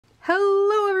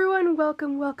Hello everyone,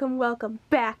 welcome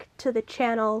back to the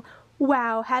channel.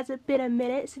 Wow, has it been a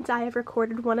minute since I have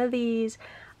recorded one of these.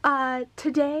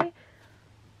 Today,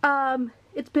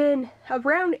 it's been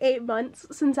around 8 months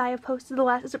since I have posted the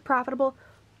last Is It Profitable?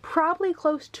 Probably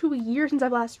close to a year since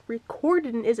I've last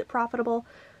recorded an Is It Profitable?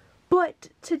 But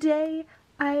today,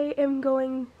 I am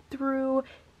going through,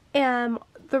 or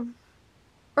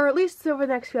at least over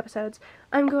the next few episodes,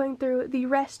 I'm going through the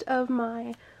rest of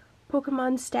my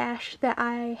Pokemon stash that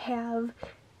I have,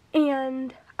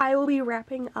 and I will be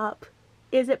wrapping up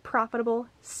Is It Profitable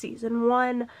Season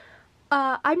 1.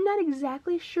 I'm not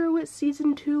exactly sure what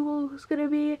Season 2 is going to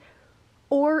be,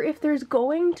 or if there's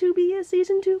going to be a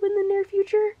Season 2 in the near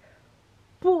future,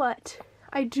 but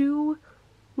I do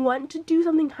want to do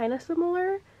something kind of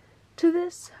similar to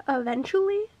this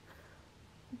eventually,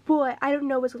 but I don't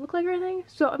know what it's going to look like or anything,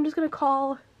 so I'm just going to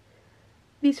call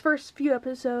these first few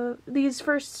episodes,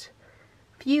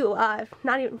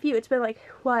 not even few, it's been like,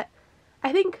 what,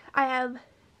 I think I have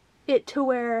it to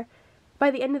where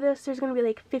by the end of this there's going to be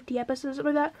like 50 episodes or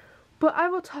something like that, but I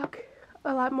will talk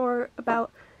a lot more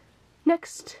about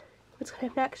what's going to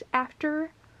happen next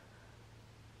after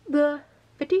the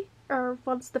 50, or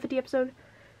once the 50 episode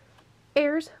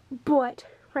airs, but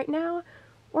right now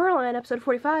we're on episode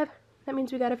 45, that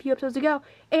means we got a few episodes to go,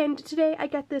 and today I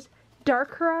got this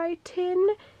Darkrai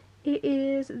tin. It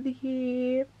is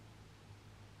the...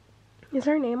 Is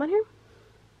there a name on here?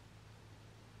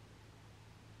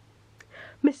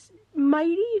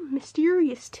 Mighty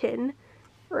Mysterious Tin.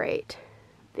 Right.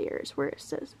 There's where it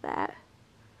says that.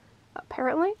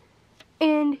 Apparently.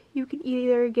 And you can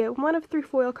either get one of 3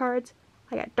 foil cards.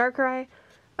 I got Darkrai.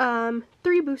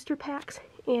 3 booster packs.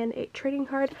 And a trading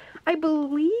card. I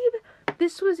believe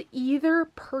this was either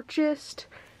purchased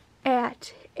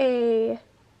at a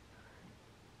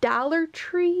Dollar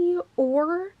Tree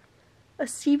or a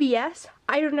CVS.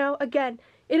 I don't know. Again,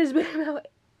 it has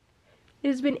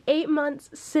been 8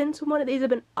 months since one of these have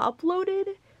been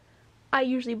uploaded. I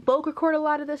usually bulk record a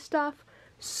lot of this stuff,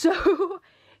 so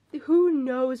who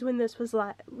knows when this was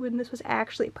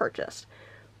actually purchased.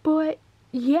 But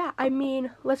yeah, I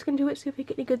mean, let's get into it, see if we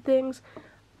get any good things.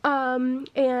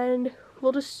 And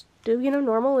we'll just do,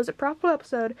 normal Is It Profitable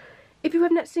episode. If you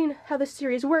have not seen how this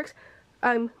series works,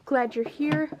 I'm glad you're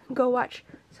here. Go watch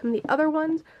some of the other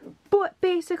ones. But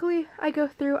basically, I go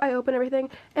through, I open everything,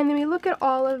 and then we look at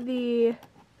all of the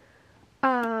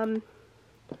more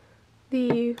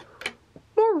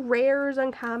rares,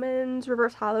 uncommons,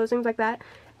 reverse hollows, things like that.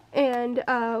 And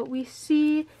we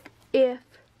see if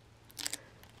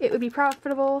it would be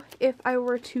profitable if I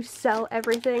were to sell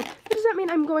everything. That does not mean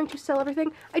I'm going to sell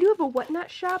everything. I do have a Whatnot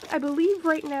shop. I believe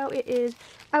right now it is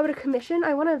out of commission.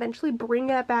 I want to eventually bring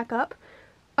that back up.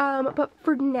 But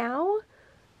for now,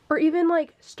 or even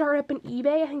like start up an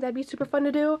eBay, I think that'd be super fun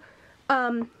to do.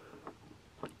 And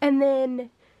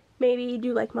then maybe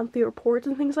do like monthly reports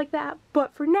and things like that.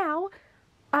 But for now,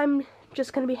 I'm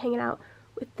just going to be hanging out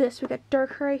with this. We got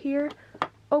Darkrai here,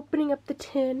 opening up the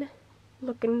tin,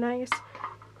 looking nice.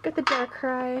 Got the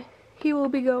Darkrai. He will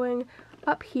be going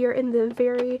up here in the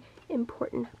very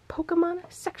important Pokemon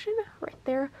section, right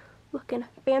there, looking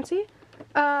fancy.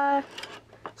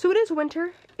 So it is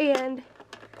winter, and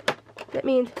that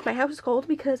means my house is cold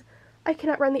because I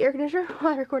cannot run the air conditioner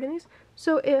while I'm recording these.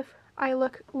 So if I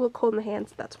look a little cold in the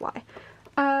hands, that's why.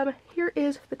 Here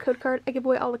is the code card. I give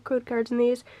away all the code cards in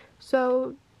these,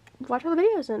 so watch all the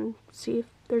videos and see if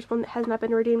there's one that has not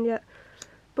been redeemed yet.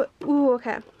 But, ooh,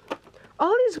 okay.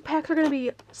 All of these packs are going to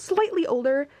be slightly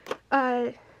older,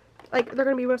 like they're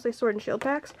going to be mostly Sword and Shield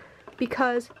packs,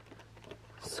 because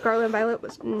Scarlet and Violet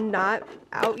was not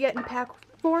out yet in pack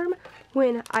form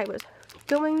when I was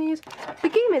filming these. The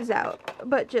game is out,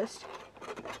 but just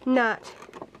not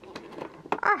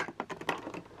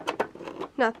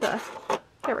the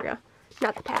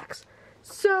packs.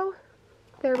 So,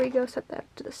 there we go, set that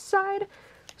to the side.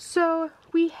 So,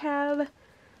 we have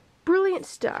Brilliant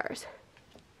Stars,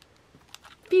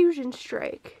 Fusion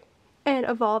Strike, and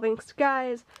Evolving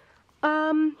Skies. Do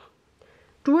I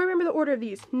remember the order of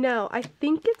these? No, I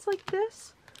think it's like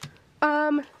this.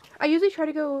 I usually try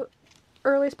to go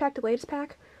earliest pack to latest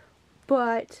pack,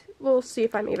 but we'll see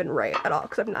if I'm even right at all,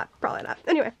 because I'm not, probably not.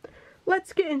 Anyway,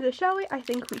 let's get into this, shall we? I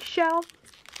think we shall.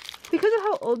 Because of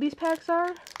how old these packs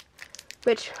are,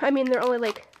 which, I mean, they're only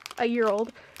like a year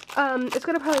old, it's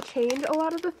going to probably change a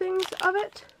lot of the things of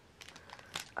it.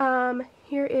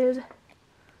 Here is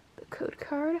the code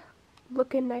card,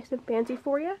 looking nice and fancy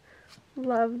for you.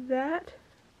 Love that.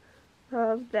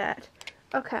 Love that.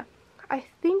 Okay, I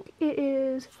think it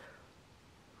is,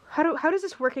 how does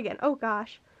this work again? Oh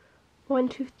gosh. 1,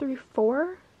 2, 3,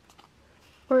 4?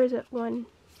 Or is it one?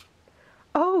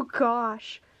 Oh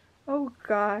gosh. Oh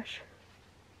gosh.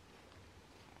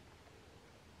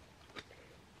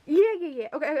 Yeah.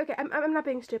 Okay. I'm not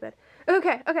being stupid.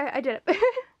 Okay, I did it.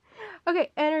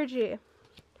 Okay, energy.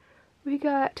 We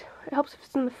got, it helps if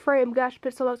it's in the frame. Gosh,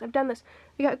 but so long I've done this.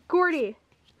 We got Gordy,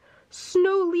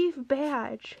 Snowleaf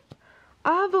Badge,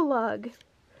 Avalug,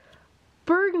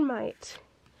 Bergmite,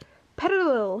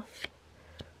 Petalil,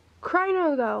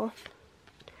 Crinogo.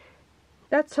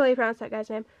 That's how you pronounce that guy's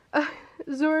name.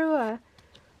 Zorua,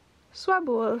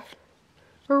 Swabul,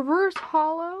 Reverse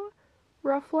Hollow,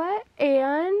 Rufflet,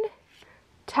 and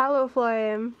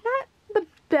Talonflame. Not the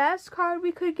best card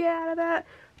we could get out of that,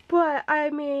 but I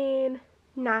mean,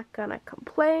 not gonna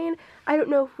complain. I don't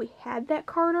know if we had that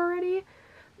card already,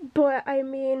 but I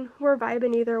mean, we're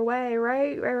vibing either way,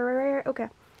 right? Right. Okay.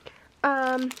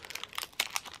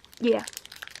 Yeah.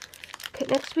 Okay,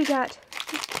 next we got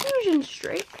Fusion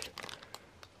Strike.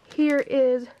 Here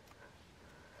is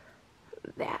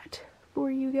that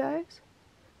for you guys.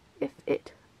 If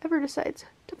it ever decides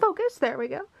to focus, there we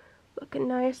go. Looking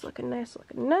nice. And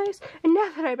now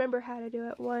that I remember how to do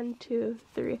it, 1, 2,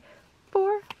 3,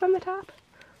 4 from the top.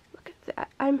 Look at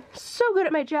that. I'm so good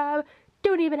at my job.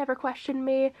 Don't even ever question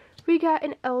me. We got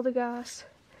an Eldegoss,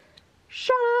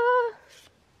 Shauna,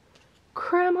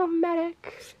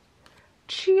 Cramomatic,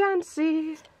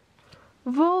 Chansey,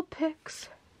 Vulpix,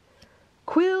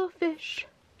 Quillfish,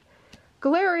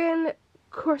 Galarian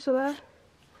Corsola,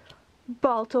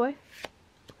 Baltoy,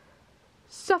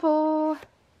 Suffle.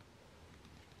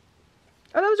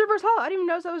 Oh, that was Reverse Hollow. I didn't even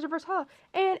notice that was Reverse Hollow.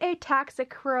 And a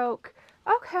Toxicroak.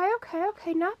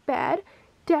 Okay. Not bad.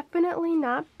 Definitely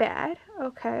not bad.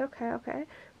 Okay.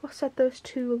 We'll set those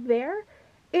two there.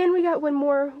 And we got one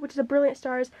more, which is a Brilliant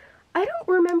Stars. I don't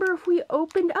remember if we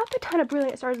opened up a ton of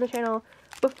Brilliant Stars on the channel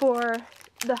before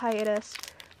the hiatus.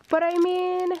 But I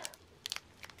mean,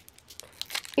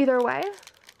 either way,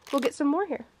 we'll get some more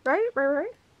here. Right?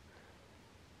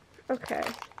 Okay,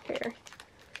 here.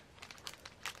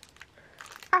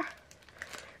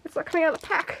 It's not coming out of the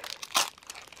pack.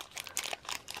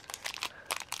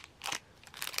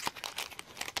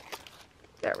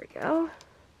 There we go.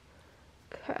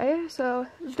 Okay, so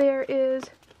there is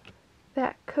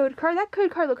that code card. That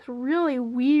code card looks really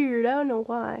weird. I don't know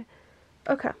why.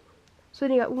 Okay, so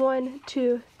then you got 1,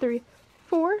 2, 3,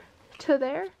 4 to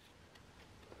there.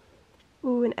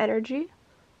 Ooh, an energy.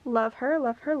 Love her.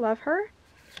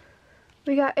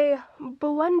 We got a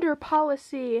Blunder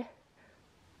Policy.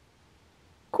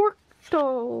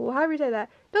 Corto, however you say that.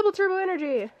 Double Turbo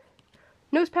Energy.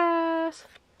 Nose Pass.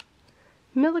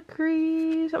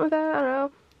 Millicree, something like that, I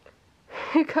don't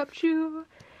know. Cupchew.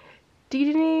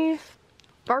 Dedenne.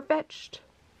 Farfetch'd.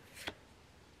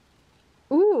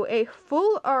 Ooh, a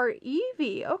full art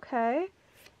Eevee, okay.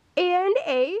 And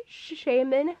a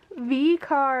Shaman V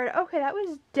card. Okay, that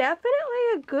was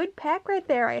definitely a good pack right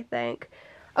there, I think.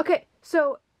 Okay,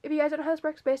 so if you guys don't know how this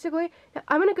works, basically, now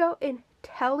I'm going to go and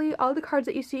tally all the cards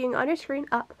that you're seeing on your screen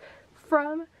up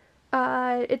from,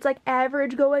 it's like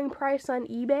average going price on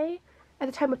eBay at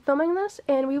the time of filming this,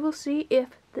 and we will see if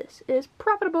this is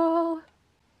profitable.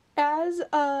 As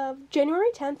of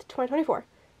January 10th, 2024,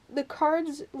 the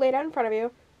cards laid out in front of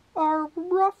you are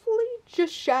roughly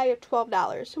just shy of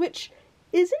 $12, which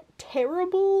isn't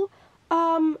terrible.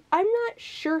 I'm not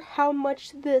sure how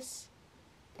much this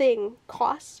thing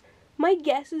costs. My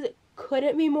guess is it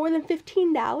couldn't be more than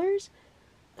 $15.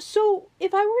 So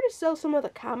if I were to sell some of the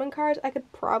common cards, I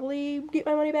could probably get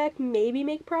my money back, maybe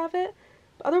make profit.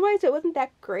 But otherwise, it wasn't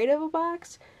that great of a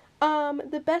box.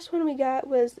 The best one we got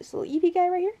was this little Eevee guy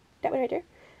right here. That one right there.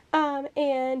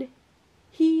 And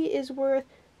he is worth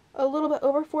a little bit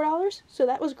over $4, so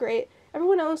that was great.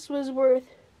 Everyone else was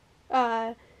worth,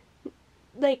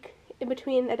 like, in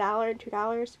between $1 and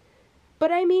 $2.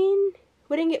 But I mean,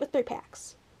 we didn't get with 3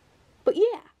 packs. But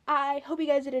yeah, I hope you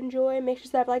guys did enjoy. Make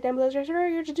sure to have a like down below.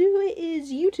 To do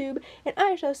is YouTube, and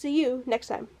I shall see you next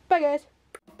time. Bye, guys.